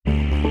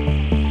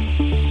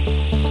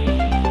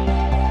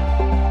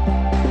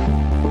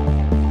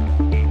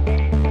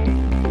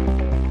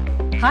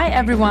Hi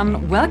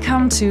everyone,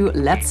 welcome to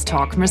Let's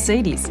Talk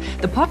Mercedes,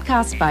 the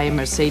podcast by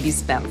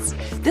Mercedes-Benz.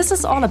 This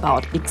is all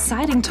about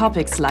exciting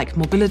topics like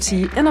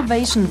mobility,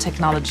 innovation,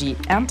 technology,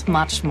 and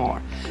much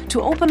more.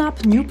 To open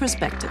up new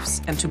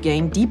perspectives and to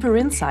gain deeper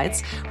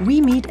insights,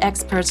 we meet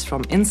experts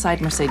from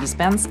inside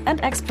Mercedes-Benz and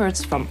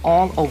experts from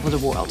all over the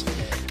world.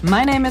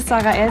 My name is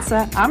Sarah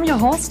Elser, I'm your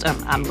host, and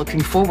I'm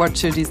looking forward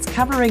to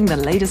discovering the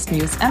latest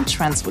news and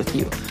trends with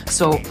you.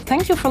 So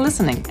thank you for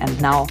listening,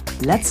 and now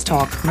let's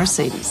talk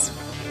Mercedes.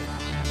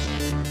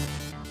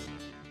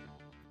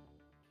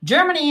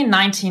 Germany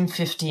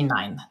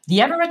 1959.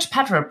 The average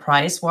petrol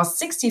price was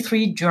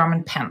 63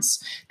 German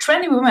pence.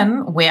 20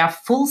 women wear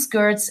full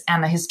skirts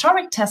and a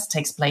historic test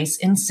takes place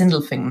in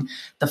Sindelfingen,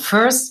 the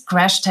first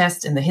crash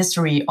test in the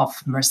history of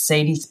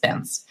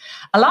Mercedes-Benz.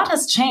 A lot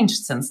has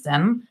changed since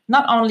then,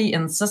 not only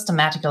in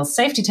systematical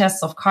safety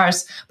tests of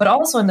cars, but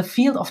also in the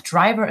field of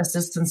driver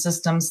assistance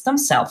systems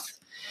themselves.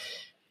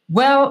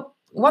 Well,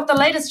 what the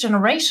latest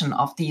generation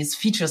of these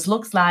features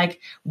looks like,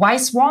 why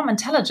swarm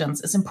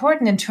intelligence is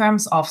important in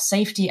terms of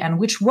safety, and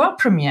which world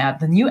premiere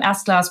the new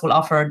S-Class will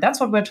offer, that's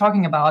what we're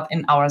talking about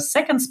in our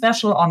second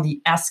special on the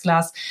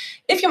S-Class.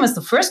 If you missed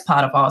the first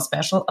part of our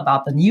special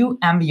about the new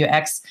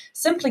MBUX,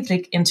 simply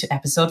click into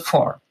episode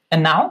 4.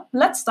 And now,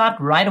 let's start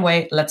right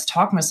away. Let's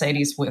talk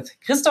Mercedes with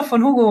Christoph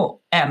von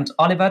Hugo and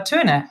Oliver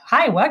Töne.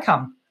 Hi,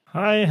 welcome.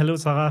 Hi, hello,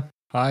 Sarah.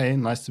 Hi,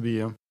 nice to be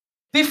here.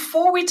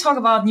 Before we talk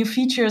about new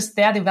features,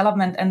 their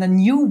development, and the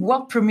new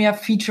world premiere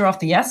feature of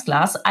the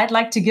S-Class, I'd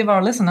like to give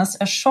our listeners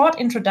a short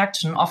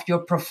introduction of your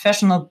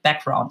professional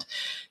background.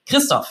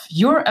 Christoph,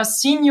 you're a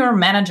senior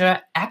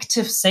manager,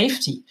 active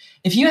safety.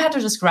 If you had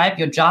to describe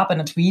your job in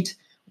a tweet,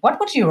 what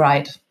would you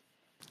write?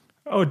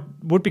 Oh, it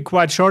would be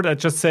quite short. I'd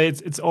just say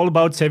it's all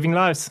about saving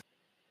lives.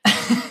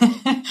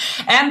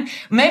 And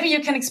maybe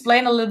you can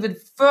explain a little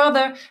bit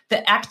further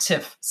the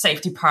active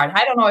safety part.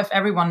 I don't know if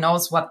everyone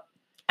knows what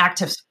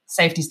active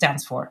safety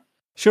stands for.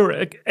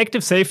 Sure.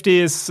 Active safety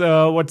is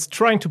what's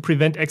trying to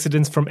prevent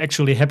accidents from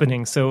actually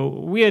happening. So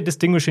we are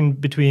distinguishing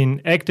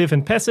between active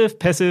and passive.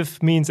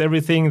 Passive means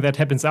everything that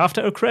happens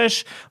after a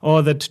crash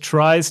or that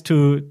tries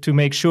to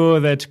make sure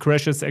that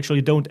crashes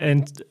actually don't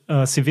end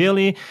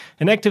severely.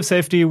 In active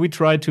safety, we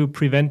try to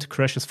prevent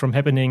crashes from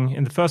happening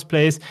in the first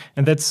place.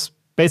 And that's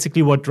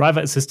basically what driver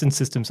assistance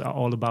systems are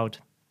all about.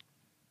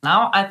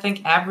 Now, I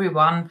think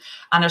everyone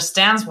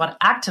understands what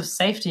active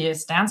safety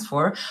stands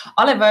for.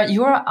 Oliver,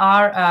 you are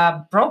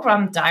our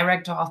program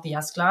director of the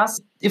S-Class.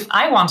 If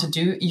I want to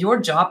do your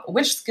job,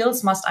 which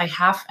skills must I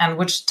have and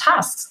which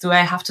tasks do I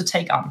have to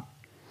take on?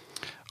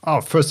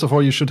 Oh, first of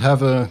all, you should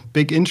have a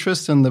big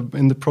interest in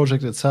the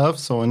project itself.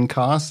 So in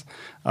cars,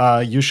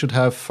 you should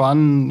have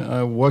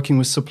fun working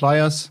with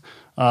suppliers,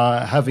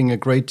 having a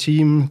great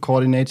team,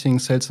 coordinating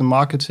sales and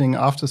marketing,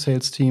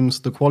 after-sales teams,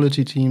 the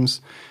quality teams.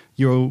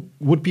 You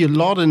would be a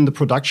lot in the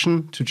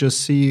production to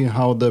just see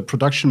how the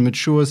production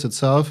matures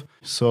itself.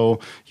 So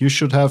you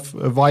should have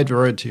a wide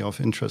variety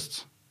of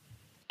interests.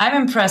 I'm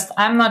impressed.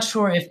 I'm not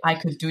sure if I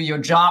could do your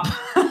job.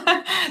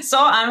 So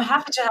I'm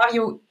happy to have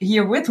you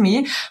here with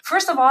me.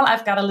 First of all,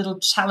 I've got a little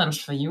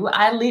challenge for you.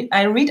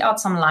 I read out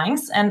some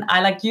lines and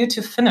I like you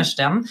to finish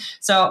them.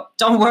 So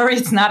don't worry,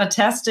 it's not a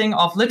testing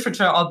of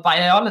literature or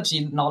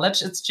biology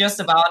knowledge. It's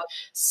just about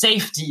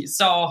safety.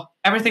 So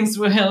everything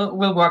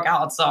will work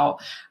out. So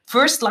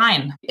first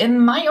line, in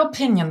my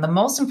opinion, the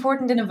most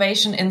important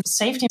innovation in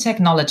safety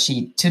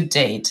technology to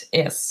date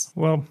is?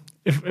 Well,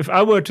 if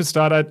I were to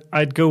start,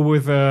 I'd go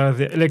with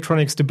the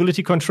electronic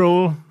stability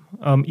control,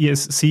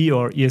 ESC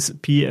or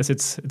ESP as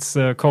it's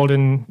called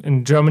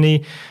in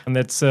Germany. And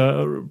that's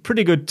a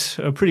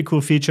pretty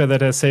cool feature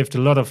that has saved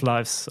a lot of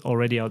lives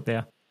already out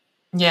there.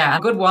 Yeah,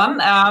 good one.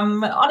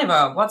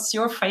 Oliver, what's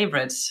your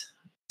favorite?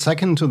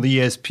 Second to the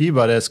ESP,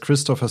 but as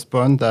Christoph has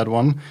burned that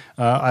one,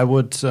 I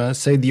would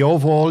say the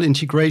overall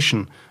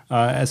integration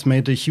has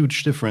made a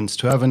huge difference.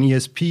 To have an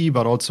ESP,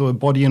 but also a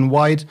body in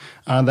white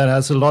that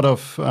has a lot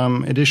of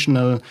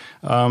additional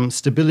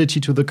stability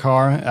to the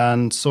car.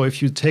 And so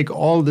if you take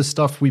all the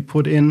stuff we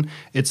put in,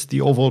 it's the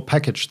overall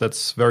package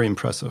that's very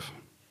impressive.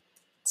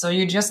 So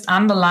you just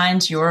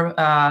underlined your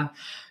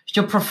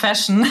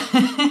profession.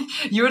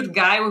 You're the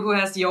guy who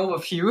has the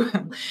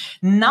overview.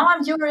 Now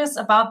I'm curious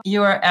about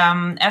your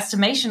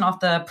estimation of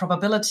the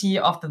probability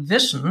of the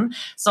vision.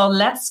 So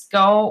let's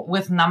go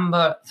with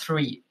number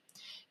 3.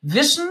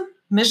 Vision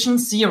Mission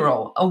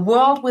Zero, a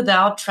world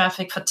without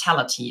traffic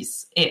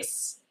fatalities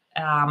is.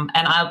 And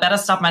I'll better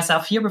stop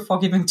myself here before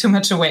giving too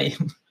much away.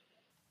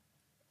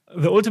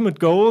 The ultimate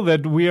goal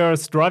that we are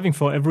striving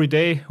for every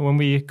day when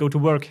we go to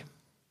work.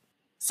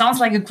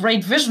 Sounds like a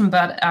great vision,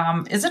 but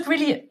is it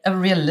really a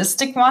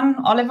realistic one,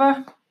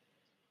 Oliver?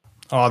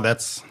 Oh,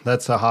 that's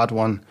a hard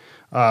one.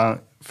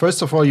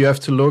 First of all, you have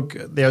to look,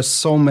 there are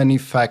so many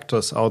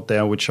factors out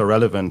there which are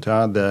relevant.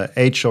 The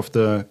age of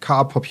the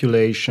car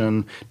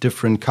population,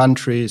 different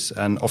countries,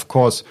 and of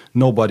course,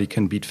 nobody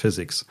can beat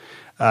physics.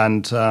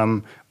 And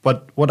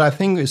But what I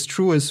think is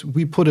true is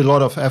we put a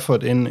lot of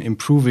effort in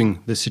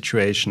improving the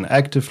situation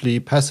actively,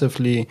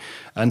 passively.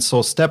 And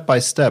so step by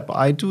step,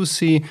 I do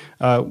see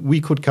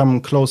we could come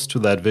close to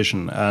that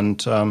vision.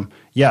 And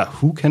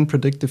who can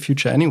predict the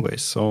future anyway?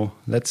 So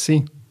let's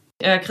see.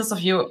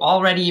 Christoph, you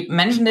already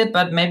mentioned it,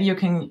 but maybe you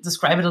can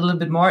describe it a little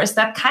bit more. Is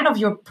that kind of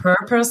your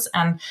purpose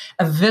and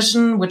a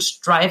vision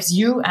which drives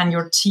you and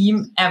your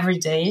team every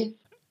day?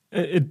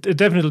 It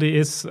definitely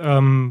is.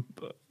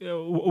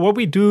 What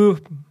we do,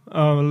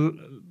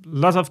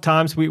 lots of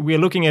times we are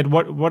looking at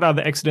what are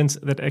the accidents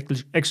that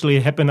actually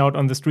happen out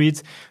on the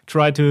streets,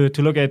 try to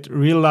look at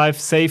real life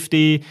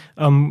safety,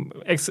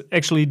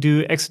 actually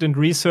do accident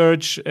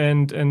research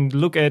and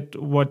look at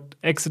what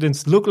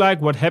accidents look like,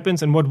 what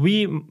happens, and what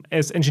we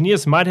as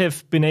engineers might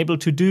have been able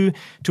to do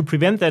to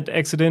prevent that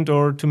accident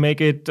or to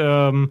make it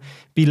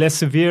be less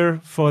severe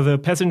for the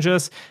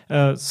passengers.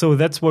 So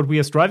that's what we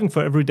are striving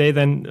for every day,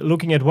 then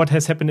looking at what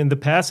has happened in the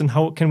past and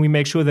how can we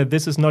make sure that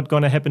this is not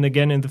going to happen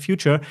again in the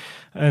future.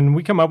 And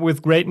we come up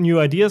with great new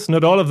ideas.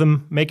 Not all of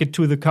them make it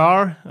to the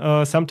car.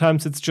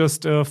 Sometimes it's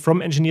just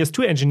from engineers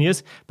to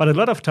engineers, but a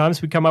lot of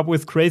times we come up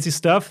with crazy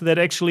stuff that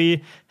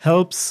actually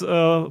helps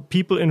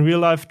people in real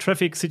life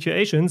traffic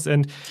situations.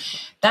 And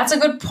that's a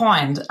good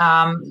point.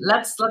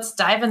 Let's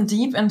dive in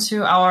deep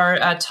into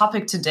our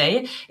topic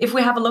today. If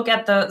we have a look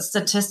at the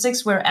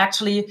statistics, we're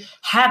actually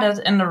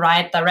headed in the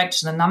right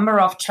direction. The number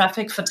of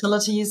traffic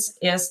fatalities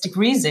is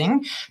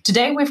decreasing.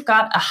 Today, we've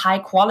got a high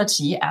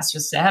quality, as you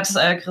said,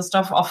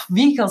 Christoph, of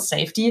vehicle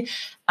safety.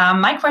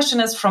 My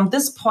question is, from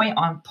this point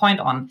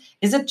on,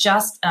 is it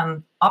just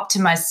an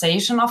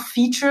optimization of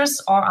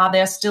features, or are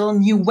there still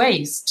new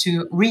ways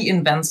to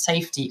reinvent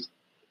safety?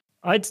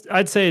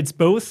 I'd say it's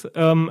both.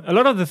 A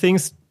lot of the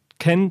things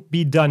can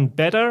be done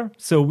better.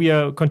 So we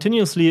are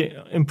continuously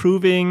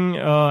improving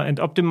and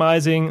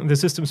optimizing the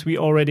systems we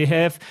already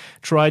have,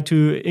 try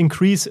to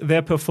increase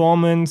their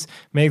performance,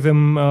 make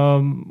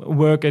them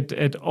work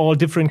at all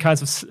different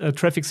kinds of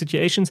traffic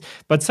situations.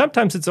 But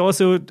sometimes it's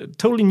also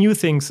totally new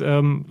things.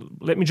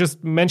 Let me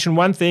just mention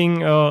one thing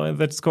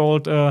that's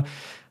called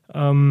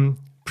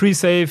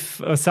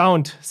pre-safe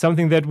sound,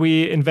 something that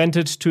we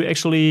invented to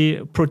actually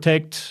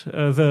protect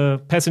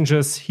the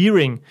passengers'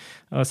 hearing,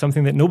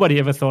 something that nobody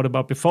ever thought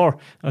about before.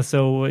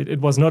 So it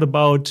was not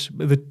about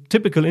the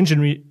typical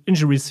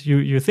injuries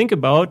you think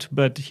about,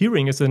 but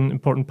hearing is an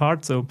important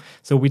part. So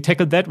we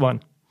tackled that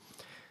one.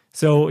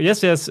 So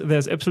yes,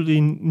 there's absolutely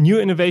new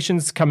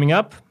innovations coming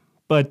up,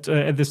 but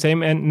at the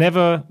same end,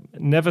 never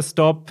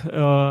stop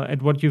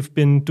at what you've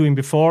been doing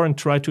before and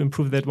try to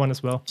improve that one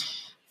as well.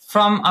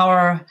 From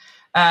our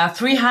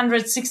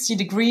 360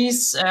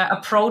 degrees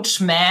approach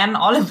man,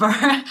 Oliver,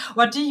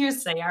 what do you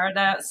say? Are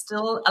there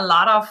still a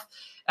lot of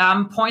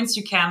points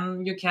you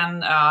can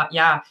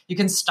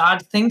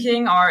start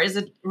thinking, or is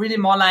it really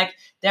more like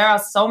there are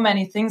so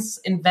many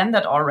things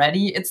invented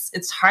already?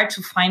 It's hard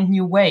to find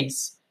new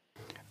ways.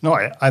 No,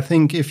 I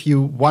think if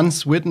you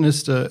once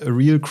witnessed a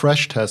real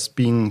crash test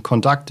being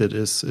conducted,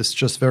 is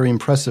just very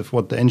impressive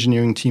what the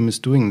engineering team is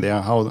doing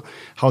there, how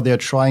they're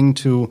trying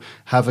to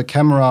have a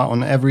camera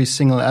on every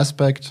single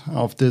aspect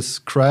of this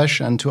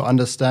crash and to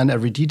understand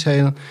every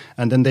detail.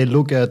 And then they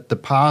look at the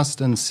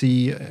past and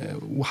see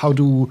how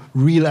do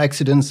real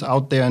accidents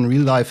out there in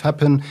real life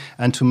happen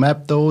and to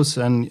map those.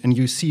 And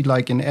you see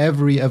like in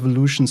every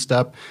evolution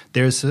step,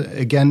 there's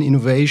again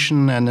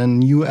innovation and a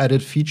new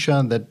added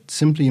feature that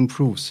simply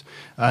improves.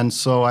 And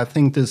so I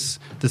think this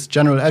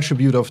general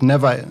attribute of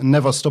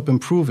never stop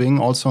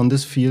improving also on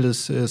this field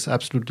is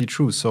absolutely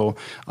true. So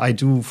I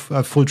do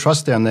have full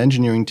trust there in the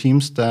engineering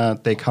teams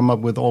that they come up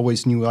with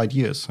always new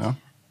ideas. Yeah?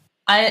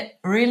 I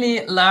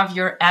really love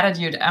your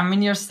attitude. I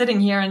mean, you're sitting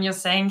here and you're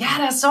saying, yeah,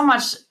 there's so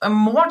much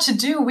more to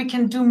do. We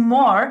can do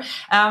more.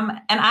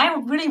 And I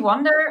really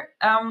wonder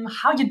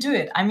how you do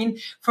it. I mean,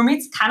 for me,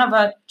 it's kind of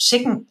a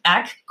chicken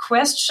egg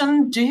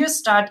question. Do you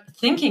start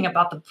thinking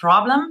about the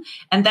problem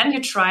and then you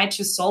try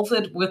to solve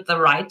it with the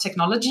right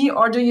technology?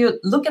 Or do you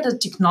look at the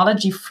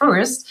technology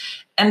first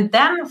and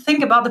then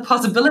think about the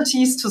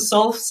possibilities to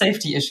solve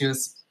safety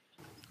issues?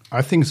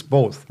 I think it's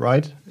both,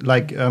 right?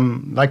 Like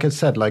I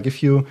said, like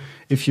if you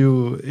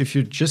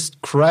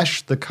just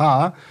crash the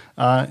car,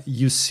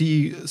 you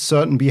see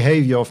certain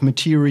behavior of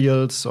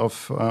materials,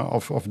 of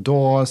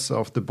doors,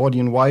 of the body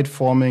in white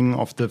forming,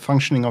 of the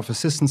functioning of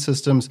assistance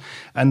systems,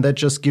 and that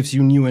just gives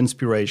you new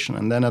inspiration.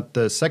 And then at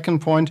the second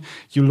point,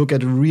 you look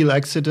at a real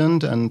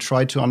accident and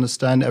try to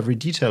understand every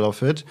detail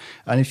of it.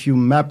 And if you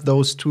map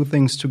those two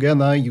things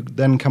together, you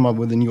then come up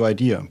with a new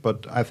idea.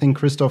 But I think,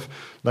 Christoph,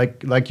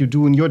 like you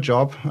do in your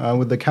job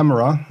with the camera,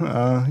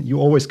 you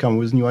always come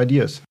with new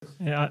ideas.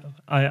 Yeah,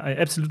 I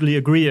absolutely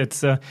agree.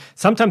 It's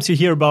sometimes you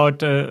hear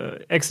about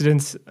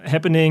accidents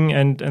happening,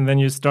 and then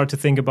you start to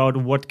think about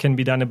what can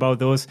be done about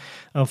those.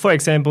 For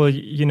example,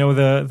 you know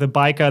the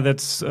biker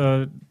that's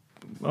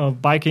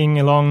biking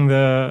along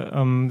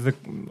the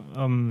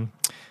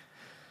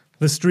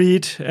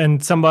street,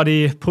 and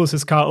somebody pulls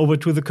his car over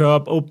to the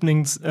curb,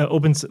 opens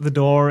the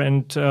door,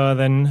 and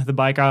then the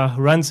biker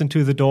runs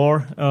into the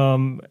door.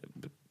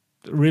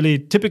 really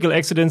typical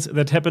accidents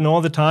that happen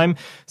all the time.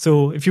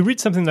 So if you read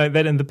something like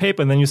that in the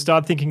paper and then you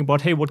start thinking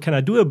about, hey, what can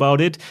I do about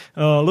it?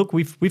 Look,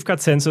 we've got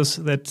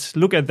sensors that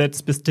look at that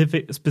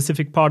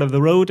specific part of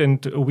the road,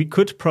 and we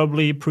could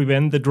probably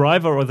prevent the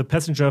driver or the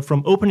passenger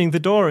from opening the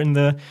door in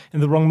the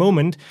wrong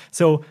moment.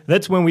 So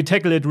that's when we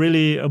tackle it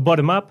really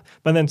bottom up.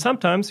 But then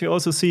sometimes you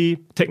also see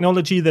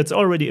technology that's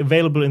already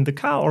available in the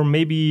car, or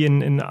maybe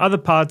in other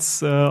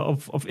parts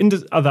of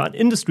other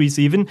industries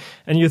even,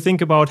 and you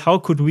think about how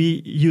could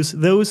we use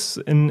those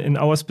in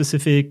our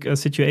specific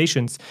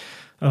situations,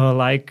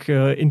 like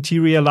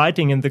interior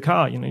lighting in the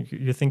car.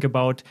 You think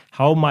about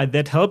how might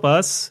that help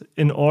us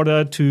in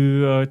order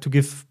to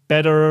give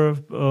better,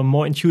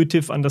 more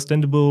intuitive,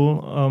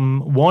 understandable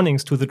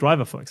warnings to the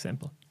driver, for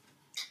example.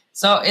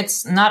 So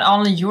it's not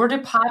only your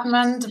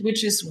department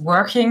which is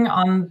working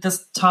on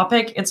this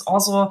topic, it's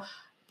also,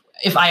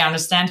 if I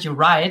understand you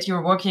right,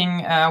 you're working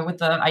with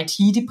the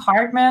IT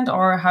department,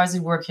 or how is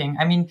it working?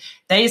 I mean,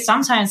 they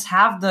sometimes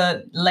have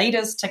the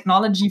latest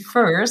technology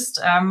first,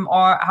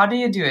 or how do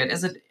you do it?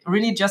 Is it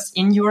really just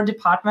in your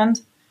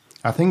department?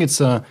 I think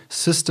it's a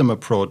system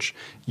approach.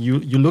 You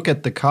look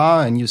at the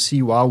car and you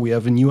see, wow, we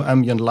have a new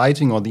ambient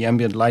lighting, or the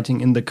ambient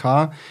lighting in the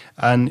car,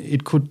 and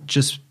it could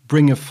just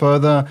bring a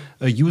further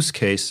use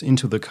case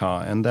into the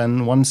car. And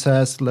then one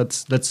says,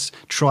 let's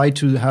try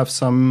to have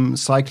some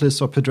cyclist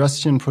or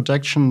pedestrian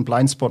protection,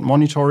 blind spot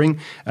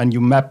monitoring, and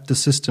you map the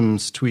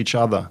systems to each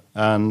other.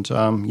 And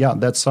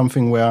that's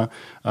something where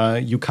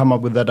you come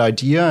up with that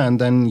idea,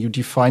 and then you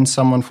define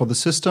someone for the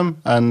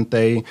system, and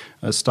they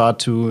start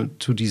to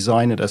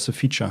design it as a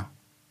feature.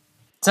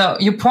 So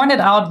you pointed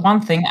out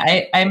one thing.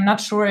 I'm not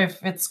sure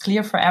if it's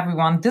clear for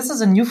everyone. This is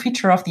a new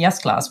feature of the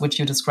S-Class, which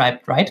you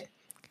described, right?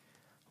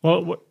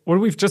 Well,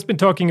 what we've just been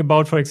talking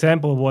about, for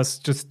example, was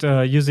just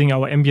using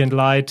our ambient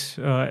light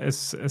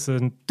as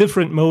a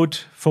different mode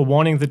for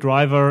warning the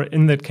driver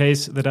in that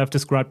case that I've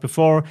described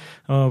before.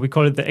 We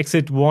call it the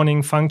exit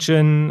warning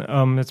function.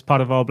 It's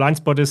part of our blind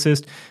spot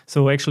assist.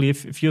 So actually,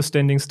 if you're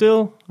standing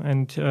still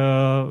and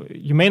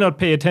you may not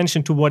pay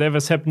attention to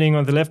whatever's happening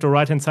on the left or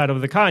right-hand side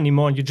of the car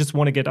anymore, and you just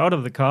want to get out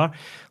of the car,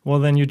 well,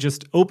 then you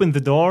just open the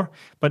door.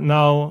 But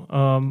now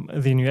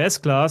the new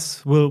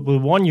S-Class will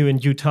warn you in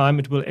due time.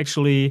 It will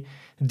actually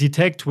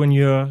detect when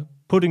you're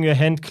putting your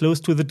hand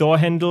close to the door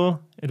handle.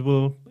 It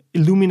will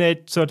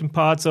illuminate certain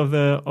parts of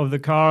the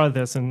car.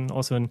 There's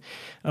also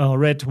a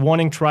red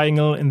warning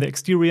triangle in the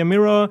exterior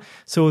mirror,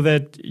 so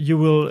that you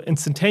will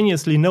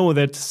instantaneously know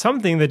that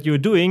something that you're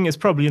doing is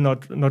probably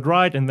not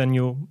right, and then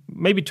you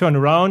maybe turn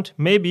around.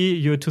 Maybe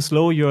you're too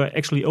slow, you're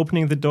actually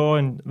opening the door,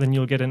 and then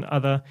you'll get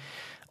another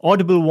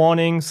audible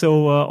warning.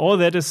 So all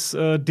that is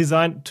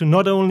designed to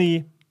not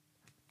only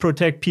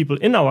protect people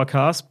in our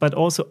cars, but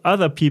also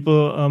other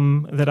people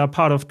that are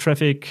part of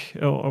traffic,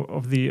 or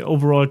of the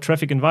overall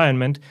traffic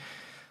environment.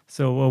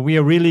 So we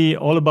are really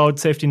all about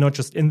safety, not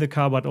just in the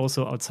car, but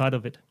also outside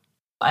of it.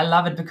 I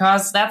love it,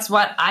 because that's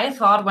what I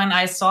thought when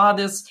I saw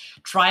this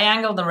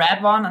triangle, the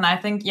red one. And I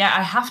think,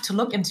 I have to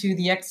look into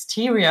the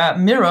exterior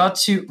mirror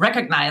to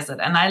recognize it.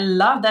 And I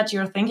love that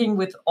you're thinking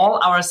with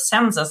all our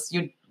senses.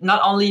 You're not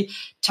only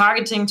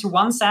targeting to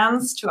one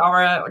sense, to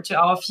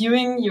our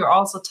viewing, you're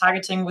also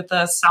targeting with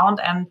the sound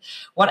and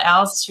what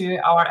else to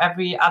our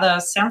every other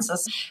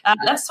senses.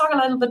 Let's talk a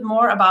little bit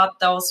more about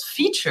those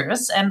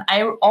features. And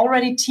I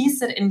already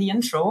teased it in the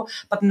intro,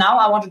 but now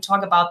I want to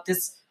talk about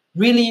this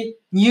really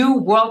new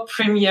world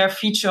premiere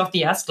feature of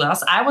the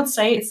S-Class. I would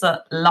say it's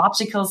a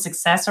logical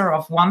successor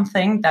of one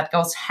thing that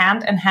goes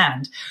hand in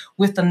hand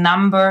with the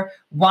number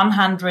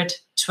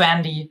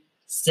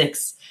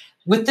 126.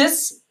 With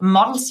this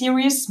model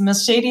series,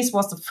 Mercedes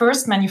was the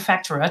first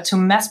manufacturer to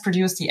mass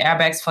produce the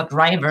airbags for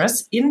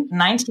drivers in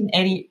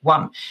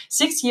 1981.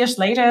 6 years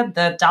later,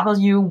 the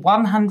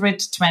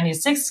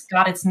W126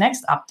 got its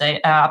next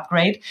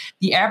upgrade,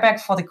 the airbag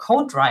for the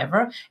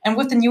co-driver, and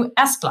with the new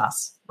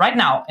S-Class. Right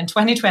now, in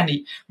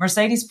 2020,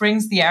 Mercedes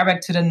brings the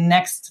airbag to the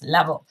next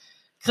level.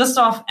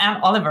 Christoph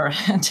and Oliver,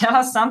 tell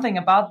us something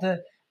about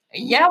the,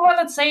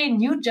 let's say,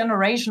 new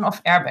generation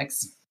of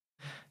airbags.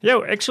 Yeah,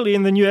 actually,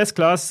 in the new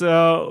S-Class,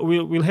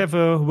 we'll have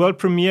a world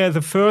premiere,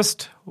 the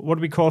first, what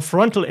we call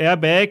frontal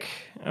airbag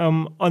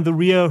on the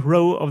rear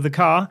row of the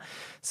car.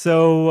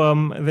 So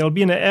there'll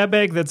be an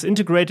airbag that's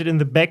integrated in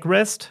the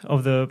backrest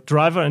of the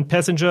driver and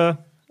passenger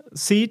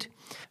seat.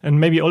 And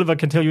maybe Oliver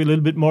can tell you a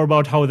little bit more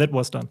about how that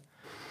was done.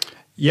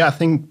 Yeah, I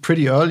think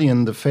pretty early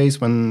in the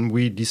phase when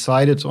we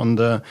decided on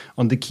the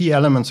key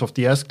elements of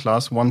the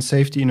S-Class, one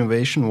safety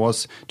innovation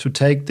was to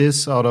take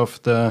this out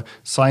of the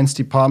science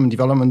department,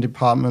 development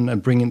department,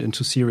 and bring it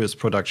into serious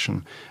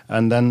production.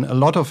 And then a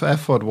lot of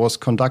effort was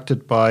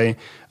conducted by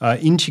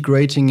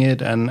integrating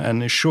it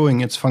and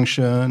assuring its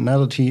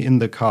functionality in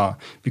the car.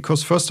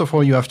 Because first of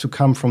all, you have to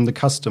come from the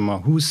customer.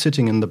 Who's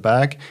sitting in the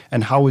back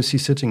and how is he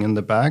sitting in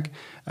the back?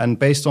 And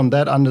based on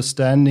that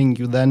understanding,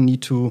 you then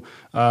need to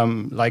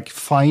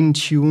fine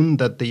tune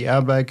that the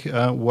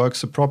airbag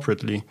works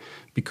appropriately.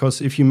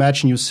 Because if you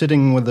imagine you're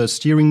sitting with a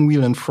steering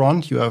wheel in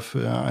front, you have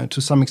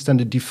to some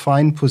extent a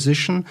defined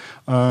position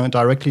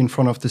directly in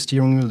front of the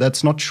steering wheel.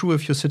 That's not true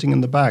if you're sitting in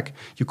the back.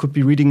 You could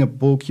be reading a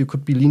book, you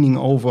could be leaning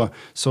over.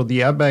 So the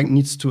airbag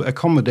needs to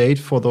accommodate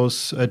for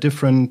those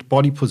different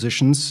body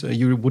positions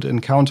you would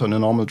encounter in a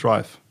normal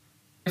drive.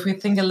 If we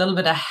think a little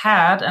bit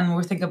ahead and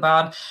we think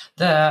about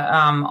the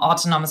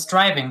autonomous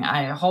driving,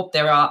 I hope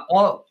there are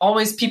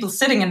always people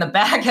sitting in the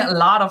back a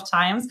lot of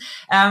times.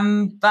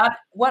 But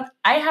what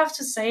I have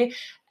to say,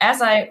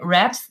 as I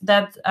read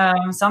that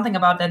something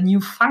about that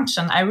new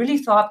function, I really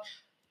thought,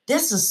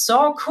 this is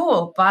so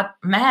cool, but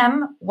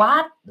man,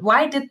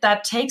 why did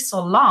that take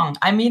so long?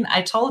 I mean,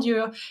 I told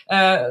you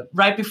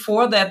right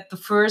before that the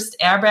first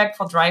airbag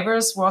for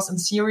drivers was in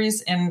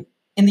series in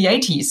the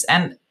 80s,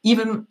 and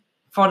even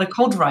for the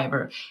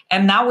co-driver.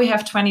 And now we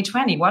have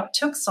 2020. What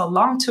took so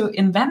long to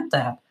invent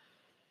that?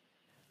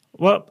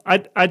 Well,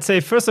 I'd say,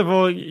 first of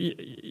all,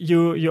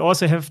 you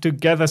also have to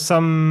gather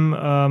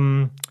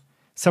some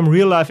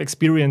real life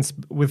experience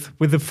with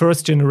the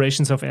first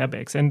generations of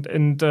airbags,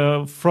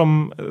 and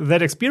from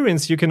that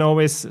experience you can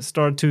always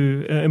start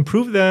to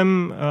improve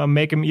them,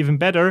 make them even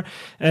better.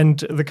 And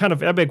the kind of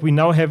airbag we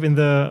now have on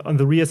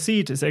the rear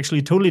seat is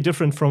actually totally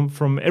different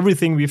from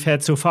everything we've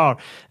had so far.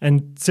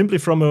 And simply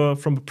from a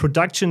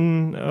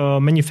production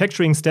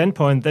manufacturing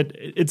standpoint, that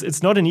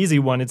it's not an easy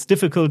one. It's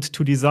difficult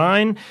to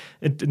design.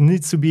 It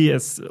needs to be,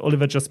 as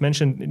Oliver just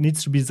mentioned, it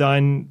needs to be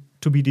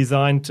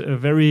designed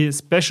very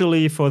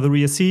specially for the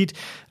rear seat.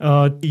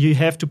 You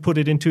have to put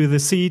it into the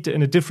seat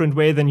in a different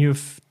way than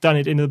you've done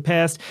it in the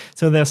past.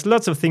 So there's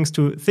lots of things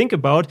to think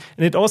about.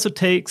 And it also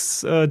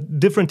takes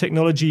different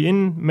technology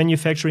in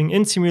manufacturing,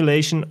 in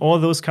simulation. All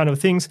those kind of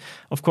things,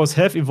 of course,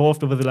 have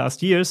evolved over the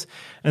last years.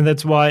 And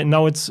that's why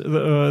now it's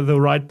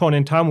the right point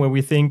in time where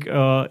we think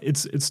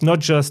it's not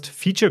just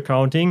feature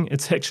counting.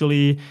 It's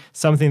actually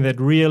something that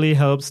really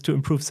helps to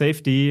improve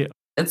safety.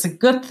 It's a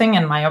good thing,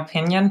 in my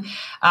opinion.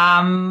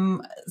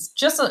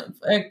 Just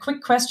a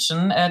quick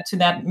question to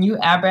that new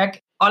airbag.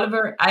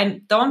 Oliver, I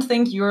don't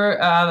think your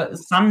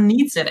son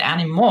needs it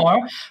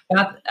anymore,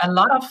 but a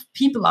lot of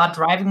people are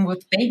driving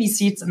with baby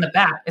seats in the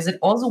back. Is it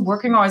also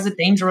working, or is it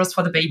dangerous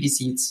for the baby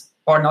seats?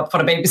 Or not for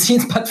the baby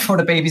seats, but for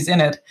the babies in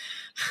it?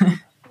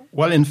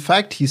 Well, in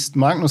fact,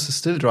 Magnus is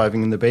still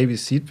driving in the baby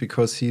seat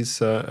because he's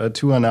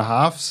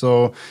 2.5.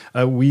 So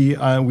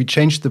we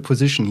changed the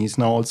position. He's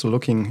now also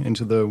looking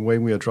into the way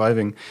we are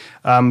driving.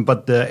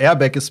 But the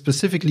airbag is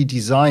specifically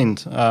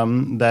designed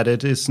that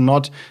it is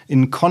not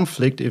in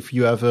conflict if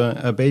you have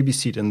a baby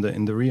seat in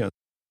the rear.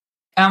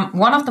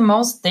 One of the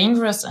most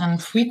dangerous and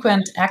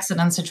frequent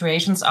accident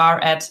situations are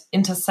at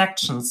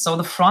intersections. So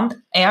the front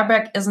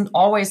airbag isn't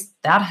always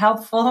that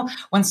helpful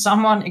when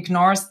someone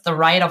ignores the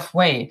right of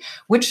way.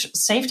 Which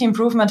safety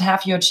improvement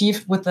have you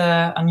achieved with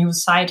the new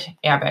side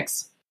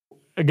airbags?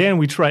 Again,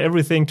 we try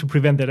everything to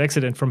prevent that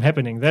accident from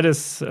happening. That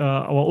is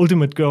our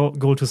ultimate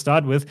goal to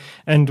start with.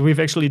 And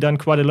we've actually done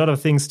quite a lot of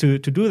things to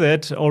do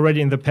that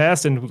already in the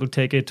past, and we'll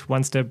take it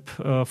one step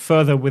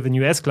further with the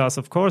new S-Class,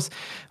 of course,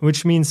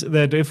 which means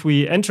that if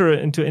we enter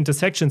into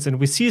intersections and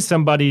we see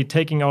somebody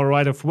taking our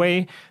right of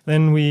way,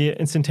 then we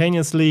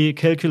instantaneously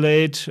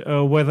calculate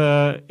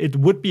whether it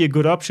would be a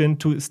good option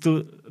to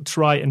still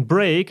try and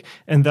brake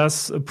and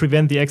thus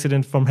prevent the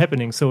accident from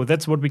happening. So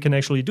that's what we can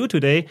actually do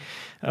today.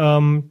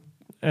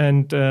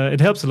 And it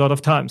helps a lot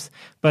of times.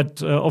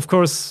 But of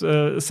course,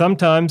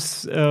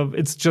 sometimes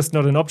it's just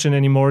not an option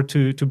anymore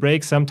to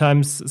brake.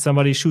 Sometimes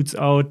somebody shoots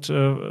out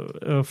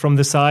from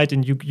the side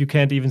and you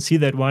can't even see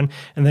that one.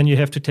 And then you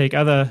have to take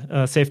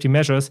other safety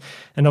measures.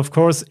 And of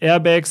course,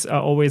 airbags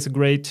are always a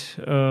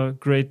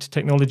great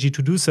technology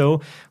to do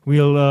so.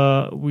 We'll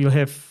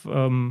have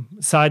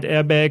side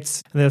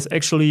airbags. There's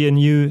actually a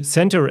new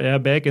center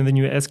airbag in the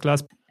new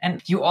S-Class.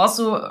 And you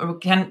also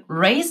can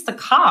raise the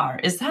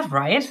car. Is that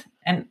right?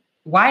 And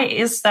why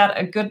is that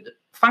a good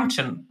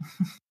function?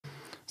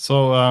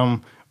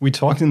 So we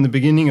talked in the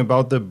beginning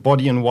about the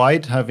body in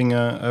white having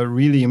a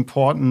really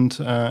important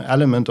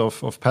element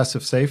of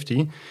passive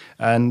safety.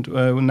 And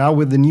now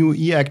with the new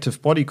e-active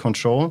body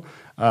control,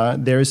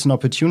 there is an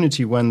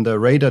opportunity when the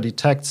radar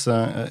detects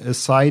a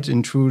side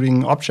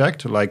intruding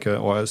object, like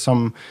or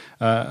some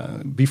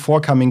before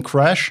coming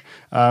crash,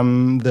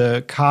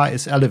 the car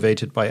is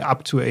elevated by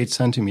up to 8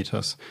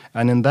 centimeters.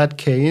 And in that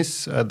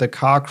case, the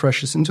car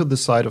crashes into the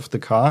side of the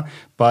car,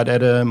 but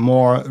at a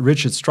more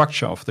rigid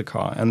structure of the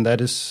car. And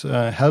that is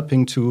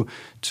helping to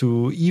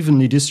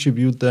evenly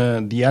distribute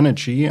the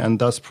energy and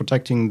thus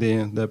protecting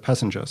the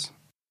passengers.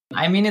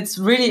 I mean,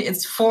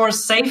 it's for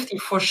safety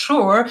for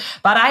sure.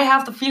 But I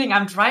have the feeling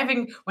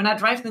when I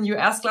drive the new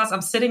S-Class,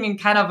 I'm sitting in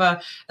kind of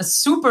a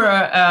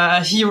super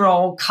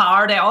hero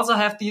car. They also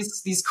have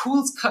these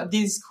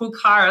cool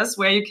cars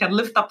where you can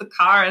lift up the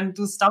car and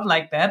do stuff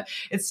like that.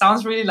 It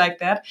sounds really like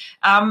that.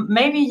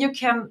 Maybe you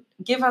can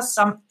give us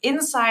some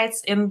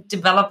insights in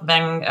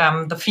developing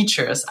the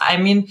features? I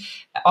mean,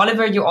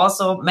 Oliver, you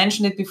also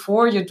mentioned it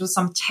before, you do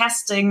some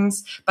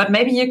testings, but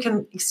maybe you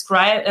can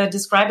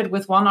describe it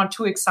with one or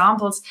two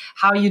examples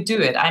how you do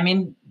it. I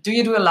mean, do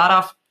you do a lot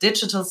of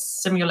digital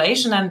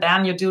simulation and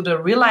then you do the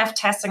real life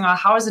testing, or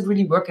how is it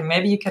really working?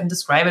 Maybe you can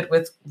describe it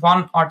with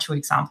one or two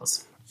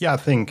examples. Yeah,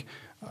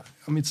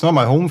 I mean, it's not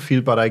my home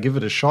field, but I give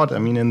it a shot. I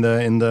mean, in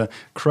the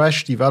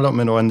crash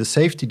development or in the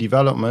safety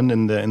development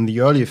in the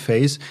early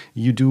phase,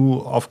 you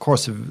do, of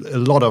course, a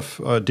lot of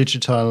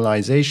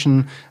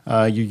digitalization.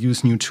 You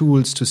use new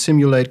tools to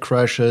simulate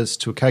crashes,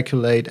 to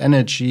calculate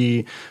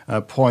energy,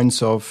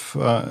 points of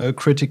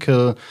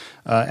critical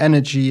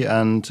energy,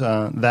 and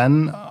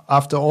then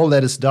after all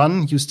that is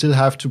done, you still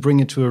have to bring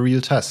it to a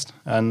real test.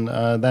 And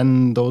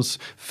then those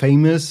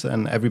famous,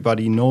 and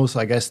everybody knows,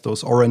 I guess,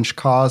 those orange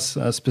cars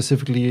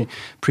specifically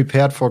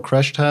prepared for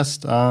crash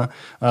test,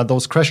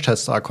 those crash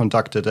tests are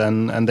conducted.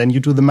 And then you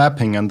do the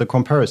mapping and the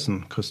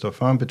comparison, Christoph,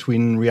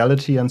 between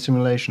reality and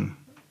simulation.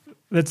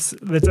 That's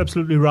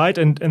absolutely right.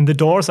 And the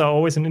doors are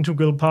always an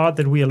integral part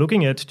that we are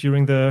looking at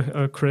during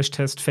the crash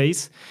test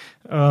phase.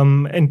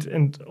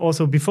 And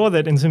also before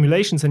that in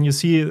simulations, and you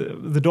see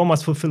the door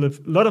must fulfill a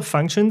lot of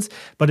functions,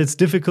 but it's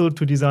difficult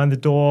to design the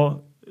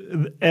door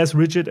as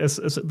rigid as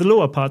the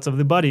lower parts of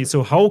the body.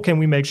 So how can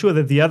we make sure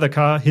that the other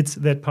car hits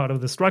that part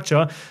of the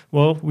structure?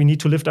 Well, we need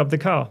to lift up the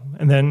car.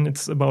 And then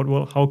it's about,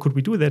 well, how could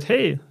we do that?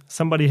 Hey,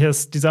 somebody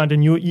has designed a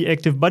new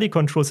e-active body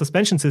control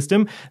suspension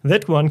system.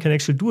 That one can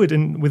actually do it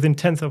within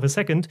tenths of a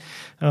second.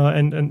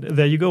 And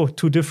there you go.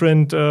 Two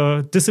different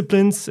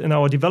disciplines in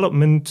our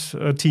development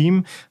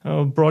team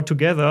brought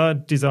together,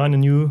 design a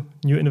new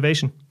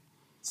innovation.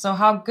 So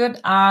how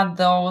good are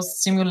those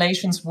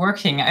simulations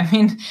working? I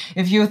mean,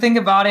 if you think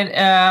about it,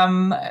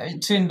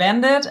 to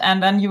invent it,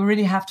 and then you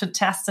really have to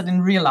test it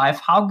in real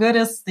life, how good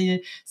is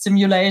the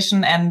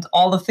simulation and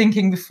all the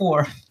thinking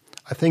before?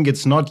 I think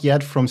it's not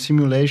yet from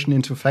simulation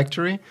into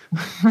factory,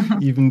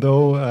 even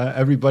though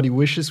everybody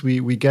wishes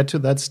we get to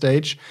that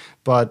stage.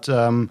 But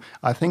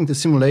I think the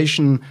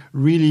simulation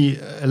really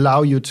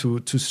allow you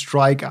to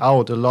strike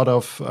out a lot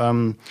of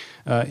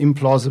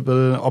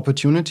implausible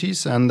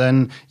opportunities, and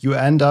then you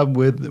end up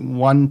with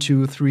 1,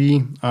 2,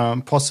 3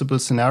 possible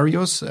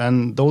scenarios,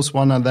 and those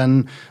one are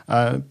then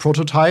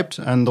prototyped,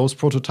 and those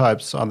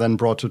prototypes are then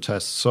brought to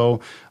test.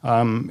 So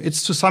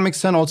it's to some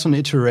extent also an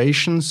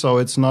iteration. So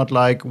it's not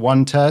like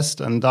one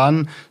test and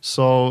done.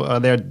 So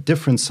there are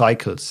different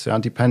cycles,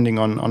 depending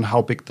on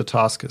how big the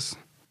task is.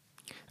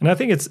 And I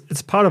think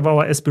it's part of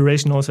our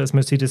aspiration also as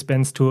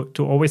Mercedes-Benz to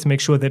always make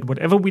sure that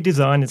whatever we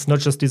design, it's not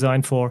just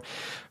designed for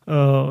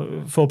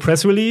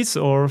press release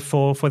or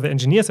for the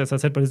engineers, as I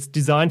said, but it's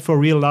designed for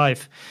real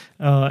life.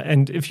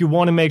 And if you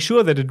want to make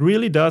sure that it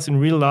really does in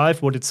real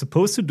life what it's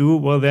supposed to do,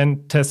 well,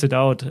 then test it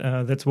out.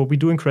 That's what we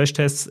do in crash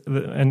tests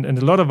and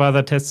a lot of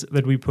other tests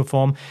that we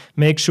perform.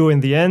 Make sure in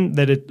the end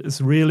that it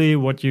is really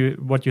what you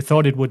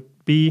thought it would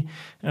be,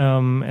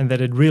 and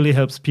that it really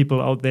helps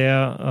people out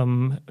there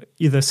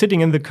either sitting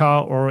in the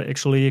car or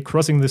actually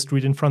crossing the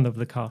street in front of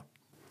the car.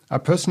 I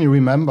personally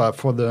remember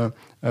for the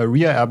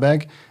rear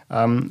airbag,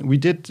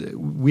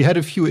 we had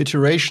a few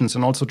iterations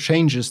and also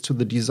changes to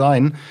the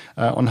design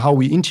on how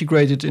we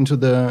integrate it into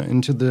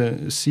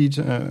the seat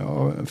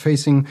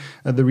facing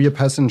the rear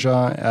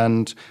passenger,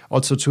 and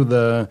also to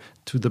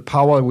the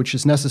power which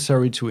is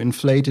necessary to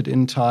inflate it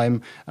in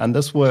time. And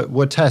this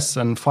were tests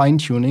and fine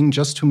tuning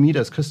just to meet,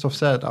 as Christoph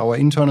said, our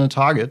internal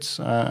targets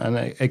and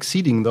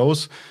exceeding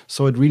those.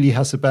 So it really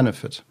has a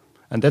benefit.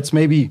 And that's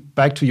maybe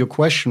back to your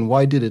question,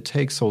 why did it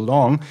take so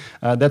long?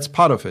 That's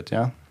part of it,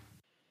 yeah.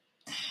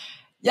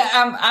 Yeah,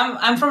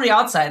 I'm from the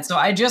outside, so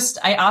I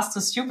ask the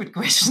stupid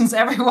questions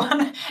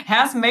everyone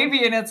has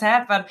maybe in its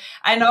head, but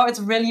I know it's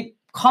a really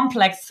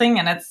complex thing,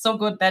 and it's so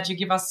good that you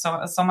give us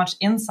so much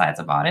insights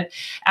about it.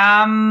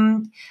 I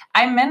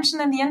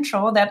mentioned in the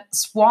intro that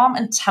swarm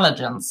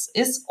intelligence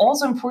is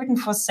also important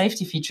for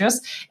safety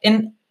features.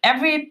 In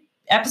every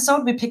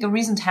episode, we pick a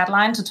recent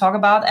headline to talk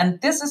about,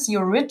 and this is the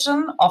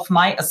origin of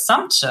my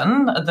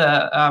assumption,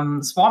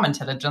 the swarm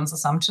intelligence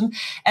assumption.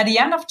 At the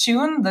end of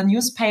June, the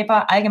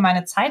newspaper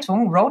Allgemeine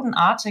Zeitung wrote an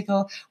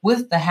article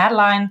with the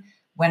headline,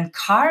 "When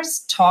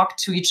Cars Talk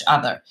to Each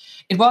Other."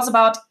 It was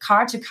about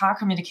car-to-car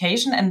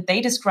communication, and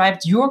they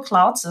described your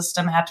cloud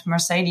system at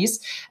Mercedes.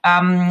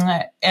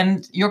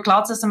 And your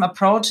cloud system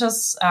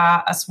approaches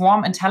a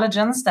swarm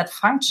intelligence that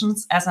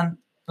functions as an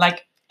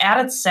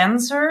added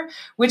sensor,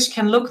 which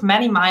can look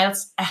many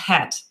miles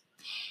ahead.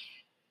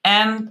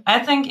 And I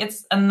think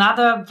it's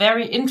another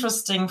very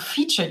interesting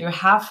feature you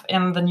have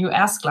in the new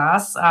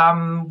S-Class,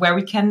 where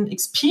we can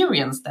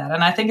experience that.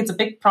 And I think it's a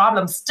big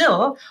problem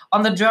still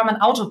on the German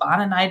Autobahn,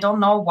 and I don't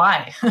know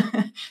why.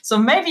 So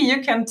maybe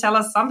you can tell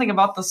us something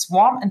about the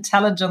swarm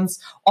intelligence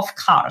of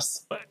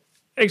cars.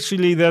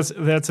 Actually, there's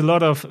a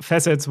lot of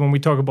facets when we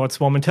talk about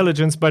swarm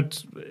intelligence,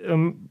 but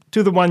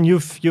to the one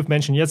you've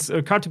mentioned. Yes,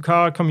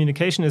 car-to-car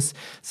communication is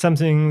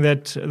something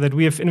that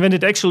we have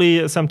invented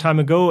actually some time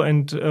ago,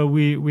 and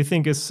we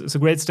think is a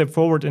great step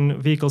forward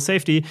in vehicle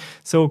safety.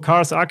 So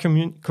cars are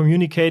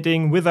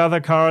communicating with other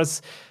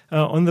cars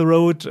on the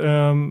road,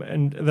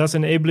 and thus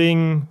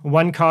enabling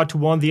one car to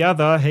warn the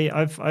other, hey,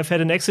 I've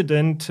had an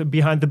accident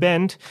behind the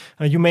bend.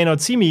 You may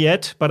not see me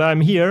yet, but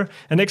I'm here.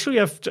 And actually,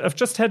 I've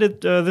just had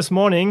it this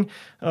morning.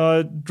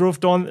 Drove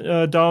down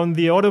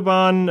the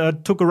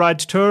Autobahn, took a right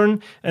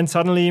turn, and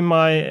suddenly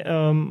my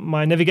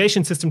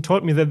navigation system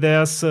told me that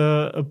there's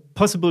a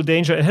possible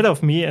danger ahead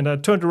of me. And I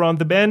turned around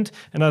the bend,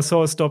 and I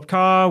saw a stopped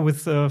car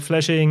with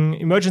flashing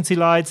emergency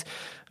lights.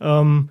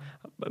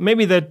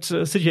 Maybe that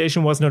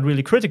situation was not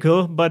really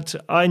critical, but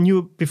I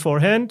knew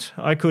beforehand.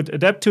 I could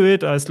adapt to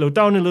it. I slowed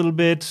down a little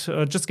bit,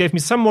 just gave me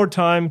some more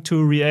time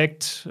to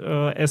react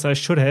as I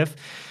should have.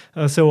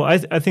 So I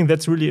think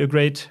that's really a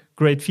great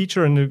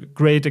feature and a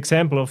great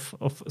example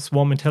of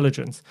swarm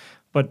intelligence.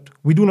 But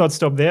we do not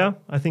stop there.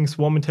 I think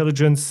swarm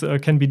intelligence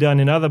can be done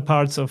in other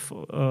parts of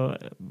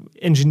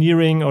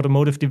engineering,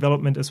 automotive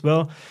development as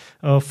well.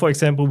 For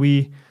example,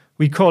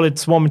 we call it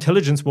swarm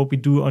intelligence, what we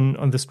do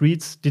on the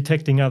streets,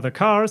 detecting other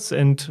cars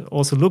and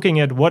also looking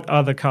at what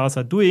other cars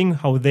are doing,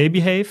 how they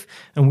behave,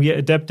 and we are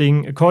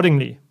adapting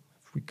accordingly.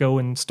 If we go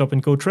in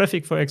stop-and-go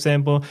traffic, for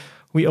example,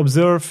 we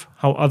observe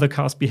how other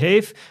cars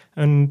behave,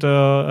 and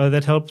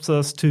that helps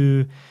us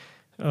to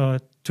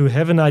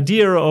have an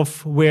idea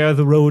of where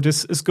the road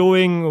is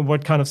going,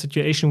 what kind of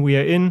situation we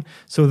are in.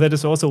 So that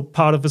is also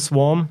part of a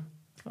swarm,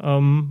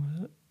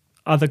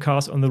 other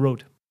cars on the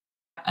road.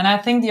 And I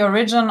think the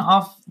origin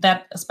of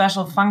that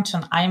special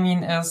function,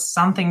 is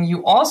something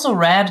you also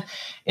read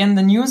in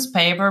the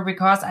newspaper,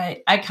 because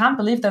I can't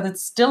believe that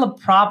it's still a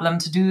problem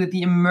to do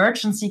the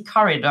emergency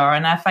corridor.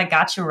 And if I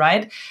got you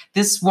right,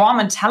 this swarm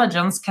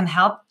intelligence can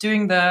help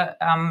doing the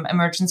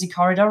emergency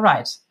corridor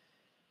right.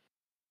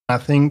 I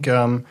think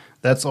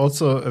that's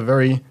also a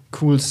very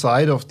cool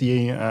side of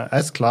the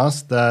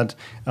S-Class, that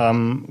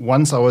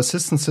once our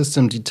assistance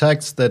system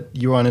detects that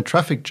you are in a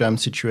traffic jam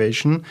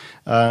situation,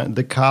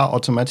 the car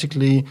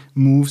automatically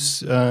moves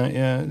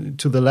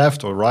to the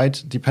left or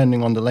right,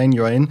 depending on the lane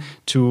you're in,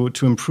 to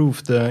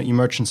improve the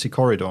emergency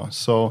corridor.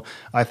 So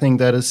I think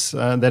that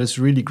is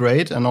really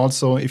great. And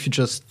also, if you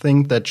just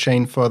think that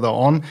chain further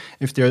on,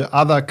 if there are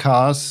other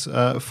cars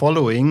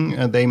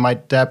following, they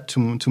might adapt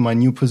to my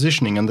new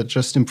positioning, and that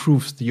just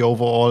improves the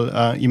overall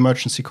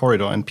emergency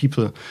corridor, and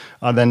people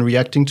are then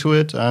reacting to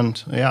it.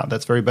 And yeah,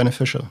 that's very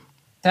beneficial.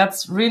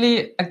 That's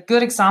really a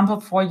good example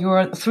for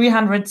your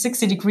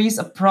 360 degrees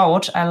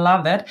approach. I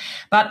love it.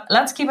 But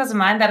let's keep us in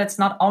mind that it's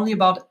not only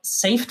about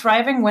safe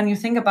driving. When you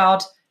think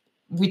about,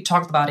 we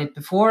talked about it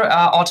before,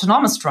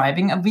 autonomous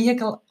driving, a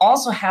vehicle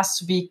also has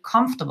to be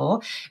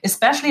comfortable,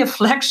 especially a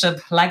flagship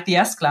like the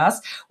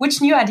S-Class.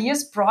 Which new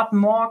ideas brought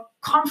more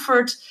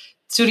comfort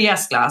to the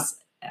S-Class?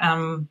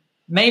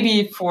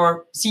 Maybe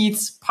for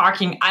seats,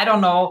 parking, I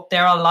don't know.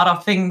 There are a lot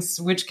of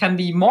things which can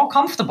be more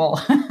comfortable.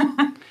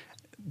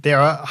 There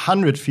are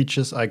 100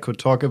 features I could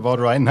talk about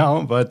right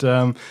now, but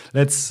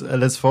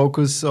let's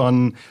focus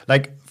on,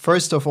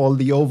 first of all,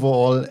 the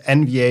overall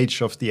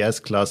NVH of the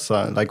S-Class,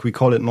 like we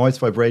call it, noise,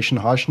 vibration,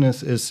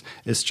 harshness, is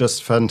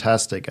just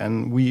fantastic.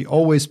 And we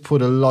always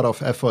put a lot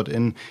of effort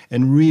in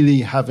really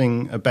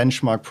having a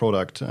benchmark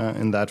product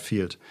in that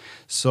field.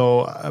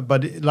 So,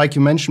 but like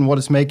you mentioned, what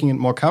is making it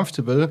more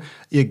comfortable?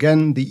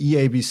 Again, the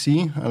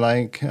eABC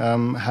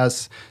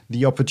has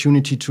the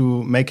opportunity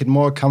to make it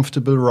more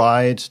comfortable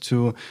ride.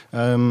 So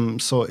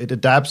it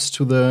adapts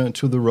to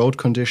the road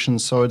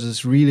conditions. So it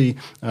is really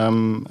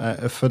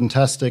a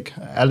fantastic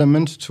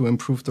element to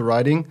improve the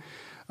riding.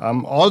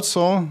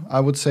 Also, I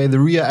would say the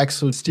rear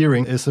axle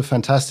steering is a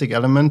fantastic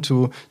element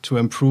to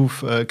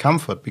improve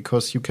comfort,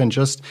 because you can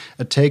just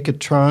take a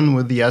turn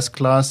with the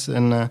S-Class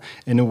in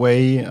a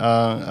way,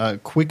 a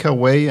quicker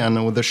way,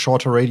 and with a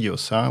shorter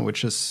radius,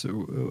 which is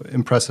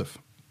impressive.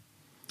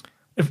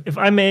 If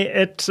I may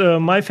add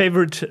my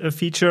favorite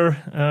feature,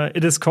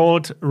 it is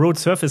called Road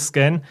Surface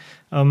Scan.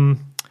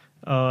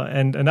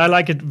 And I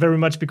like it very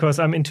much because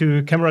I'm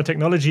into camera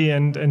technology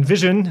and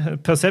vision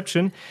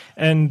perception,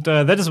 and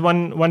that is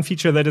one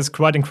feature that is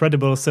quite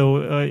incredible.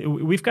 So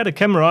we've got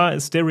a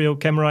stereo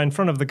camera in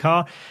front of the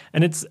car,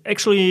 and it's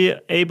actually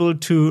able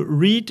to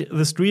read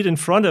the street in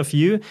front of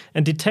you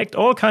and detect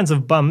all kinds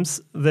of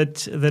bumps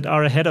that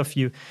are ahead of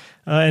you.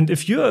 And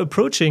if you're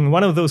approaching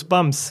one of those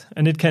bumps,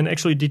 and it can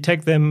actually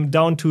detect them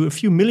down to a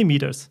few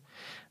millimeters,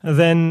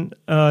 then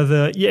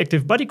the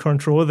eActive body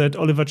control that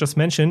Oliver just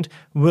mentioned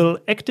will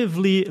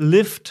actively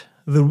lift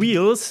the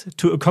wheels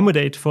to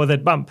accommodate for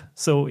that bump.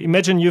 So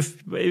imagine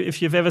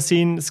if you've ever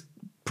seen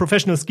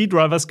professional ski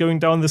drivers going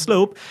down the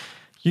slope,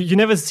 you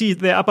never see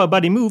their upper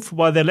body move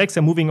while their legs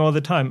are moving all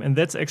the time. And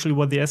that's actually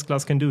what the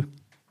S-Class can do.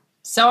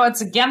 So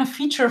it's again a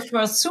feature for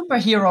a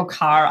superhero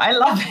car. I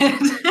love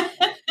it.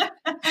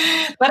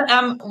 But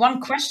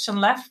one question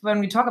left when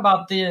we talk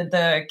about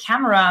the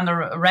camera and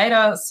the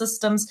radar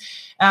systems.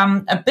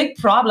 A big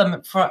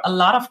problem for a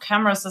lot of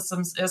camera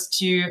systems is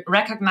to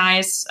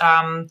recognize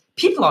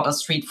people on the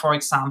street, for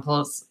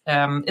example.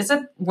 Is it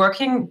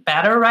working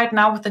better right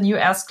now with the new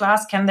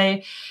S-Class?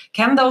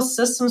 Can those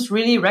systems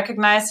really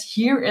recognize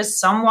here is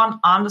someone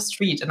on the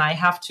street, and I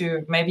have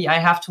to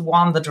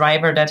warn the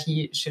driver that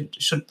he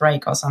should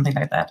brake or something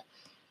like that?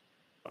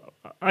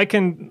 I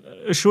can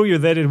assure you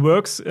that it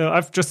works.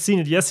 I've just seen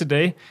it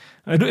yesterday.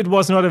 It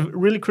was not a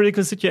really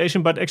critical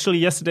situation, but actually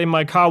yesterday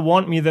my car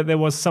warned me that there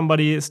was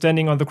somebody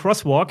standing on the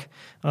crosswalk,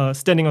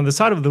 standing on the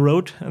side of the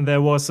road, and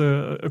there was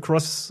a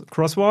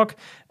crosswalk,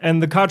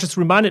 and the car just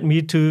reminded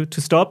me to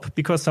stop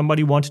because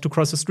somebody wanted to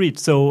cross the street.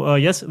 So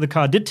yes, the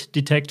car did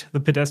detect the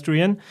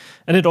pedestrian,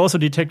 and it also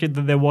detected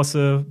that there was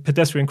a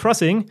pedestrian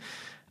crossing,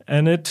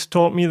 and it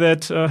told me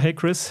that, hey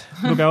Chris,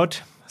 look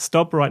out,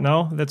 stop right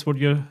now. That's what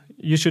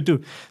you should do.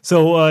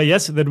 So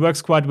yes, that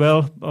works quite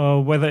well,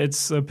 whether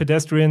it's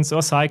pedestrians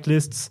or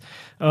cyclists.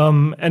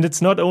 And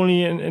it's not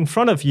only in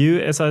front of you.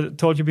 As I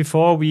told you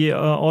before, we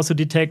also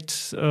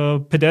detect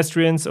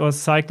pedestrians or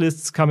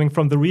cyclists coming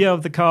from the rear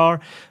of the car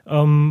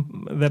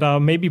that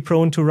are maybe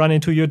prone to run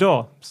into your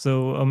door.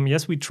 So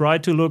yes, we try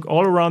to look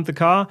all around the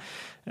car.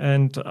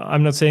 And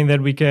I'm not saying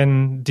that we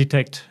can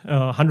detect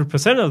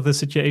 100% of the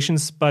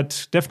situations,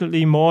 but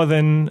definitely more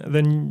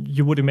than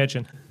you would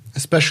imagine.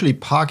 Especially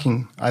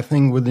parking, I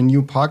think, with the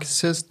new park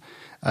assist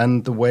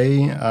and the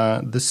way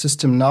the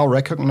system now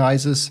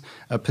recognizes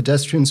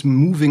pedestrians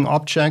moving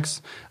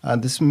objects,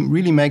 this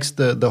really makes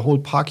the whole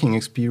parking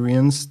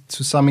experience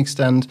to some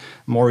extent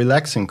more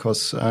relaxing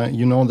because,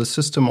 the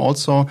system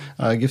also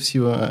gives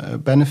you a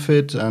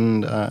benefit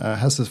and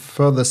has a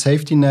further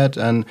safety net.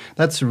 And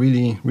that's a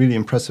really, really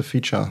impressive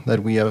feature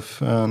that we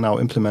have now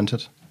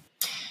implemented.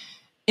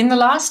 In the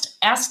last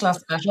S-Class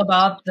special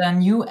about the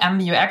new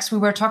MBUX, we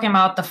were talking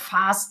about the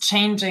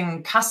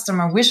fast-changing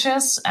customer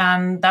wishes,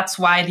 and that's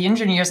why the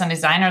engineers and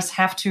designers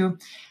have to,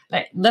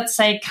 let's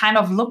say, kind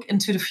of look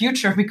into the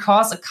future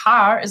because a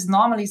car is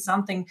normally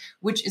something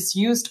which is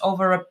used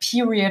over a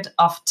period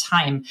of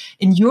time.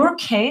 In your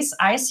case,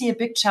 I see a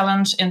big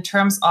challenge in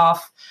terms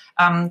of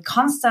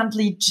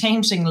constantly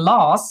changing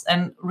laws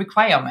and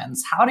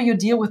requirements. How do you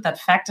deal with that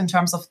fact in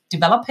terms of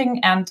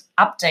developing and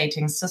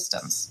updating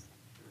systems?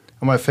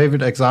 My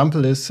favorite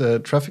example is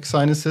traffic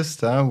sign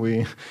assist.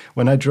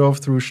 When I drove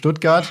through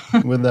Stuttgart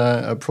with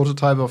a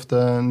prototype of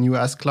the new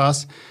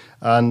S-Class,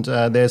 and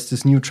there's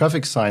this new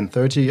traffic sign,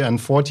 30 and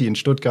 40 in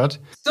Stuttgart.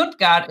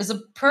 Stuttgart is a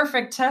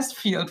perfect test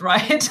field,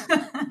 right?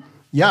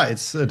 Yeah,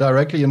 it's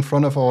directly in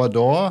front of our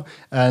door.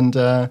 And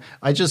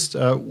I just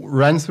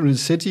ran through the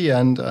city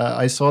and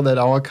I saw that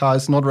our car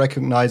is not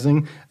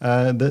recognizing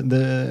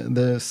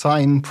the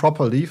sign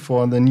properly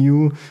for the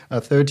new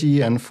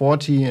 30 and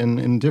 40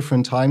 in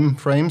different time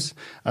frames.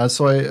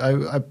 So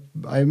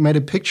I made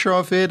a picture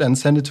of it and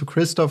sent it to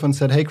Christoph and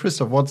said, hey,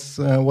 Christoph, what's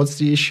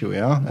the issue?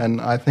 Yeah, and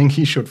I think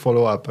he should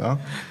follow up.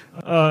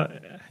 Yeah.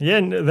 Yeah,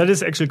 and that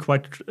is actually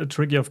quite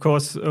tricky. Of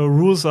course,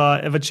 rules are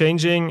ever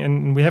changing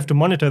and we have to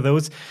monitor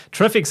those.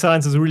 Traffic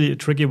signs is really a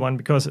tricky one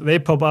because they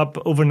pop up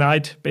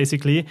overnight,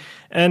 basically.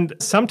 And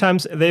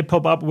sometimes they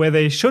pop up where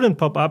they shouldn't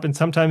pop up. And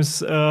sometimes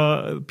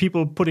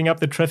people putting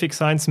up the traffic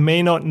signs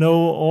may not know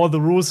all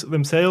the rules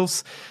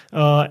themselves,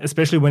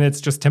 especially when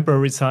it's just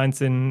temporary signs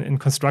in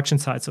construction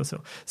sites or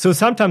so. So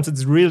sometimes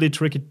it's really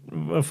tricky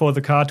for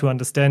the car to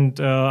understand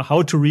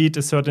how to read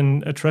a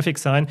certain traffic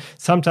sign.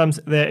 Sometimes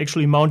they're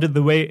actually mounted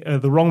the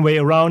wrong way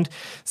around.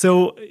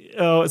 So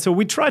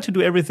we try to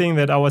do everything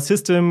that our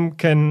system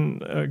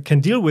can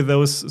deal with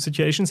those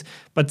situations.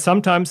 But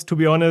sometimes, to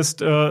be honest,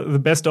 the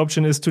best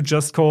option is to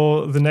just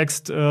call the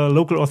next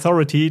local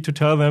authority to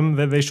tell them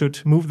that they should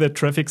move that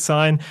traffic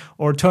sign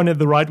or turn it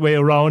the right way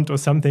around or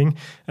something.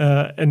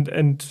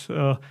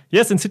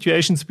 Yes, in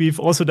situations we've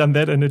also done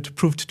that, and it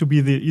proved to be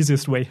the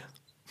easiest way.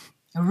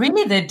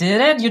 Really, they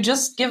did it? You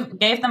just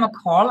gave them a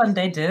call and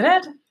they did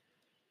it?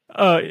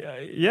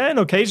 Yeah, in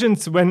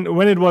occasions when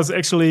it was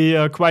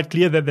actually quite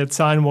clear that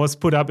sign was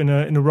put up in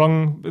a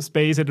wrong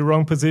space, at the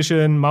wrong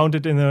position,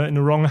 mounted in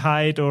a wrong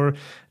height, or,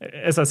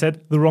 as I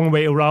said, the wrong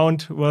way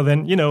around, well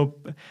then,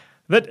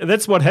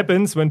 that's what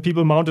happens when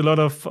people mount a lot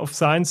of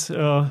signs.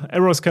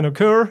 Errors can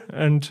occur,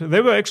 and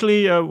they were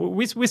actually,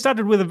 we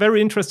started with a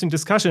very interesting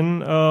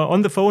discussion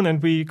on the phone,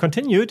 and we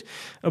continued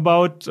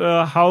about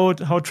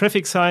how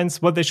traffic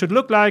signs, what they should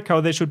look like, how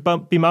they should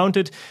be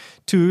mounted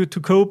to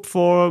cope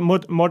for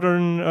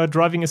modern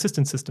driving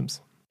assistance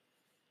systems.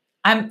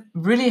 I'm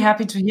really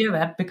happy to hear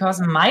that because,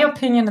 in my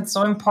opinion, it's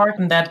so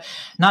important that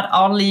not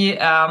only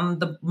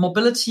the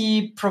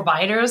mobility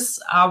providers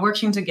are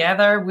working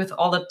together with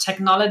all the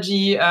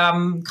technology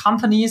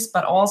companies,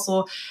 but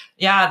also,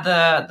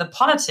 the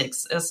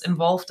politics is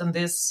involved in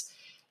this,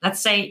 let's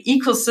say,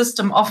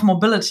 ecosystem of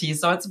mobility.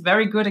 So it's a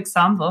very good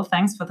example.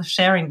 Thanks for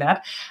sharing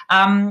that.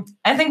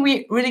 I think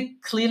we really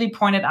clearly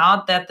pointed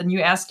out that the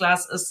new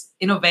S-Class is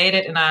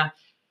innovated in a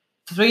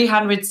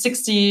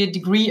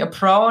 360-degree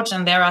approach,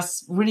 and there are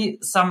really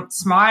some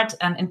smart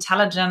and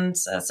intelligent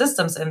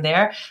systems in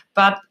there.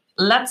 But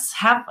let's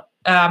have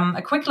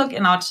a quick look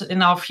in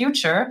our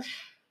future.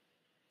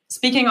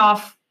 Speaking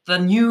of the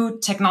new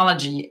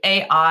technology,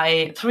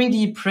 AI,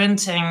 3D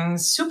printing,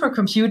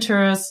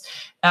 supercomputers,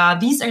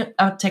 these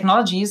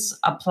technologies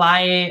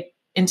apply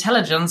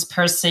intelligence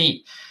per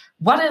se.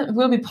 What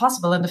will be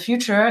possible in the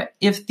future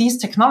if these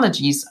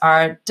technologies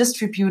are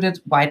distributed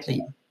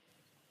widely?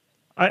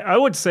 I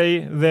would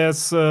say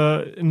there's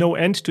no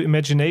end to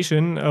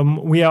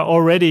imagination. We are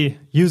already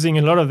using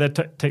a lot of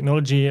that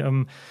technology.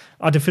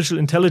 Artificial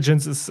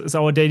intelligence is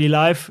our daily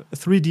life.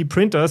 3D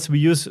printers, we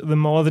use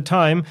them all the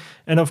time.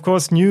 And of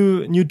course,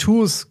 new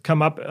tools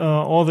come up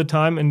all the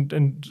time.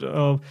 And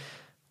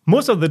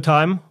most of the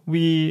time,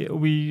 we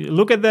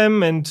look at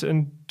them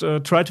and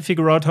try to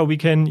figure out how we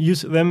can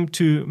use them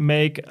to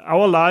make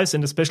our lives,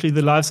 and especially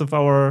the lives of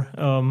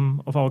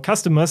our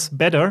customers,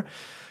 better.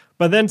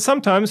 But then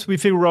sometimes we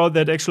figure out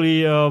that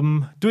actually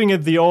doing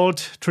it the old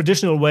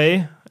traditional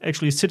way,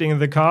 actually sitting in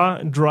the car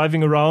and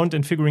driving around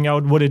and figuring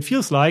out what it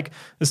feels like,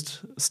 is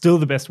still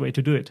the best way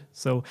to do it.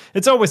 So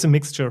it's always a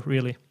mixture,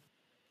 really.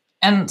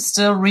 And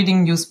still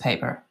reading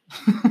newspaper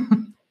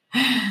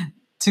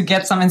to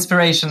get some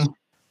inspiration.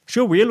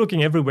 Sure, we are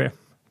looking everywhere.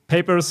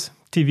 Papers,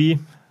 TV,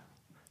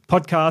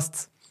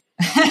 podcasts.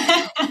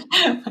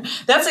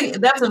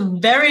 That's a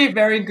very,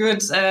 very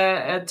good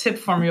tip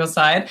from your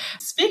side.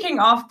 Speaking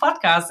of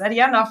podcasts, at the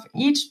end of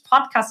each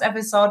podcast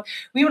episode,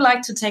 we would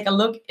like to take a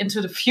look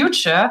into the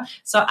future.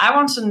 So I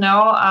want to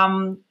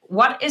know,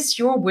 what is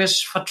your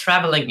wish for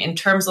traveling in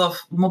terms of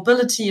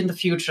mobility in the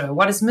future?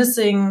 What is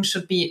missing,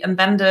 should be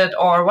invented,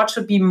 or what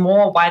should be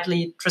more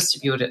widely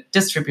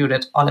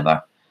distributed,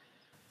 Oliver?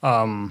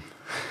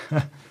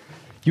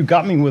 You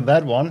got me with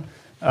that one.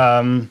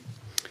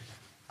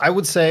 I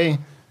would say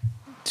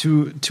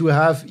to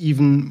have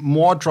even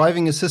more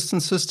driving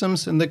assistance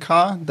systems in the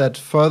car that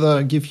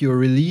further give you a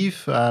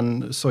relief,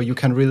 and so you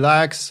can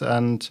relax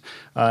and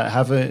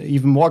have an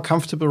even more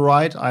comfortable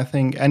ride. I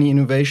think any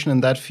innovation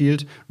in that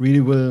field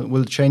really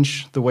will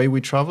change the way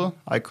we travel.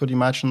 I could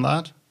imagine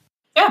that.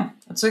 Yeah,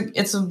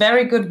 it's a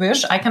very good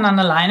wish. I can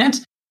underline it.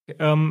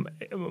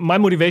 My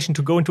motivation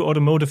to go into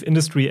automotive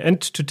industry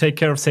and to take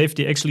care of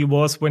safety actually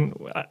was when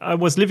I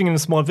was living in a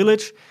small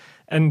village.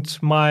 And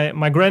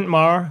my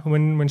grandma,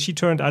 when she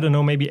turned, I don't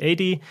know, maybe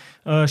 80,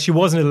 she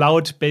wasn't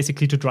allowed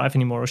basically to drive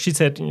anymore. She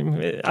said,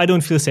 I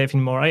don't feel safe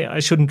anymore. I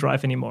shouldn't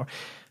drive anymore.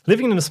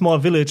 Living in a small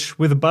village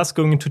with a bus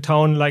going into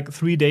town like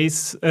 3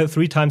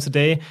 times a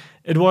day,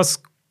 it was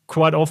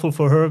quite awful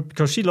for her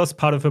because she lost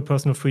part of her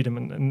personal freedom.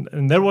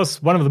 And that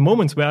was one of the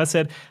moments where I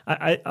said,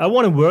 I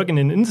want to work in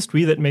an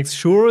industry that makes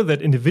sure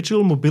that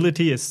individual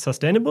mobility is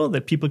sustainable,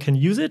 that people can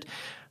use it,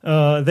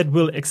 that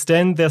will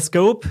extend their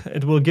scope.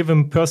 It will give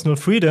them personal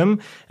freedom.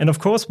 And of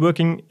course,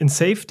 working in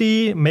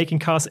safety, making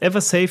cars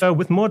ever safer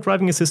with more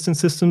driving assistance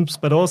systems,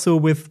 but also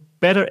with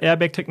better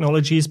airbag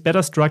technologies,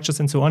 better structures,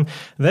 and so on.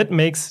 That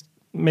makes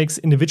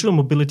individual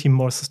mobility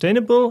more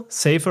sustainable,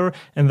 safer,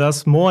 and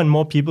thus more and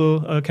more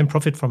people can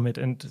profit from it.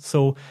 And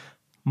so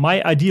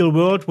my ideal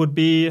world would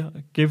be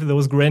give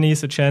those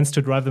grannies a chance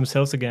to drive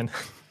themselves again.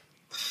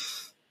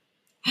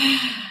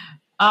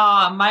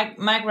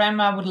 My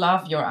grandma would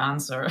love your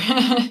answer.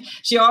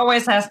 She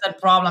always has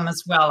that problem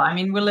as well. I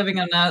mean,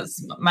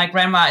 my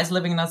grandma is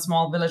living in a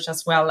small village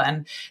as well.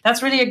 And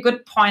that's really a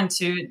good point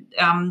to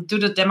do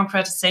the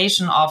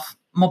democratization of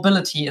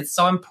mobility. It's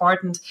so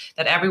important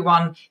that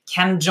everyone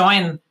can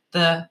join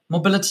the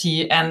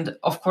mobility and,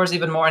 of course,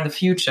 even more in the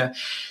future.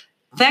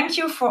 Thank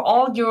you for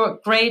all your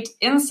great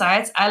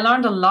insights. I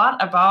learned a lot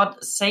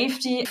about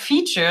safety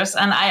features,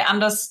 and I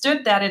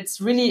understood that it's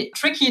really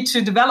tricky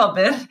to develop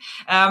it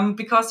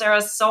because there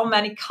are so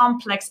many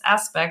complex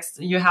aspects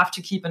you have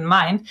to keep in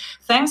mind.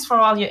 Thanks for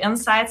all your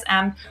insights,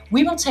 and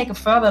we will take a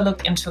further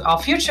look into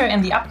our future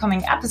in the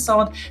upcoming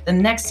episode, the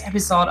next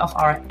episode of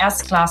our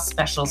S-Class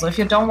special. So if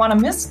you don't want to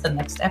miss the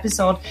next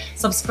episode,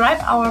 subscribe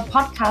our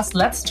podcast,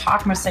 Let's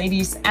Talk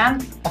Mercedes,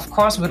 and of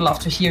course, we'd love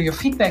to hear your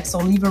feedback, so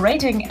leave a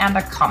rating and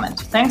a comment.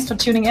 Thanks for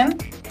tuning in.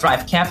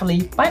 Drive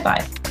carefully.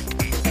 Bye-bye.